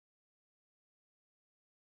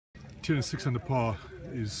Theunis 6 under par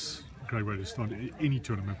is a great way to start any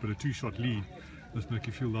tournament, but a two-shot lead does make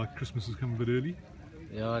you feel like Christmas has come a bit early.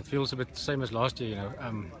 Yeah, it feels a bit the same as last year, you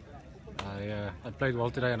know. I played well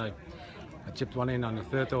today, and I chipped one in on the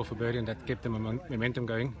third hole for birdie, and that kept the momentum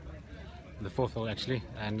going. The fourth hole actually,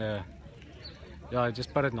 and yeah, I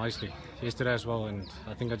just putted nicely yesterday as well, and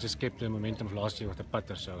I think I just kept the momentum of last year with the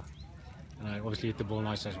putter. So, and I obviously hit the ball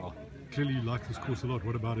nice as well. Clearly you like this course a lot.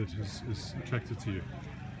 What about it is attracted to you?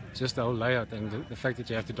 Just the whole layout and the fact that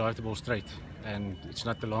you have to drive the ball straight, and it's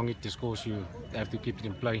not the long hit course. You have to keep it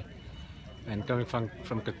in play. And coming from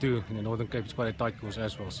Katu in the Northern Cape, it's quite a tight course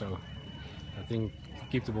as well. So I think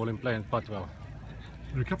keep the ball in play and putt well.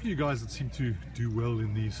 There are a couple of you guys that seem to do well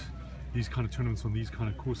in these kind of tournaments on these kind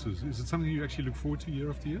of courses. Is it something you actually look forward to year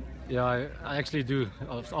after year? Yeah, I actually do.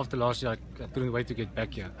 After last year, I couldn't wait to get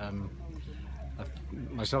back here.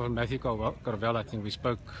 Myself and Matthew Carvel, I think we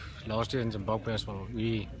spoke last year in Zimbabwe as well.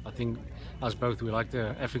 I think us both, we like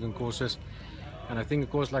the African courses. And I think a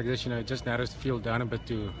course like this, you know, it just narrows the field down a bit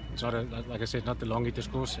to, it's not like I said, not the long hitters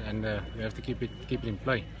course, and you have to keep it in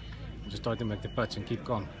play. Just try to make the putts and keep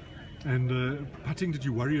calm. And putting, did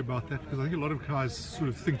you worry about that? Because I think a lot of guys sort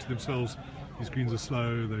of think to themselves, these greens are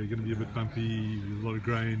slow, they're going to be a bit bumpy, there's a lot of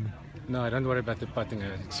grain. No, I don't worry about the putting.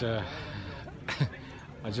 It's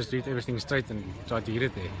I just read everything straight and try to hit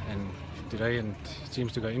it there. And today, and it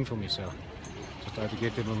seems to go in for me, so just try to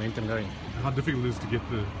get the momentum going. How difficult it is to get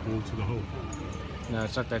the ball to the hole? No,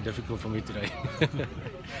 it's not that difficult for me today.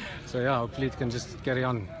 So yeah, hopefully it can just carry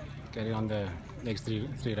on the next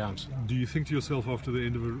three rounds. Do you think to yourself after the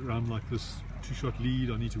end of a round like this, two-shot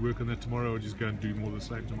lead, I need to work on that tomorrow, or just go and do more of the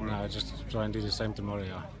same tomorrow? No, just try and do the same tomorrow.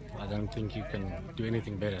 Yeah. I don't think you can do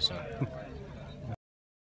anything better. So.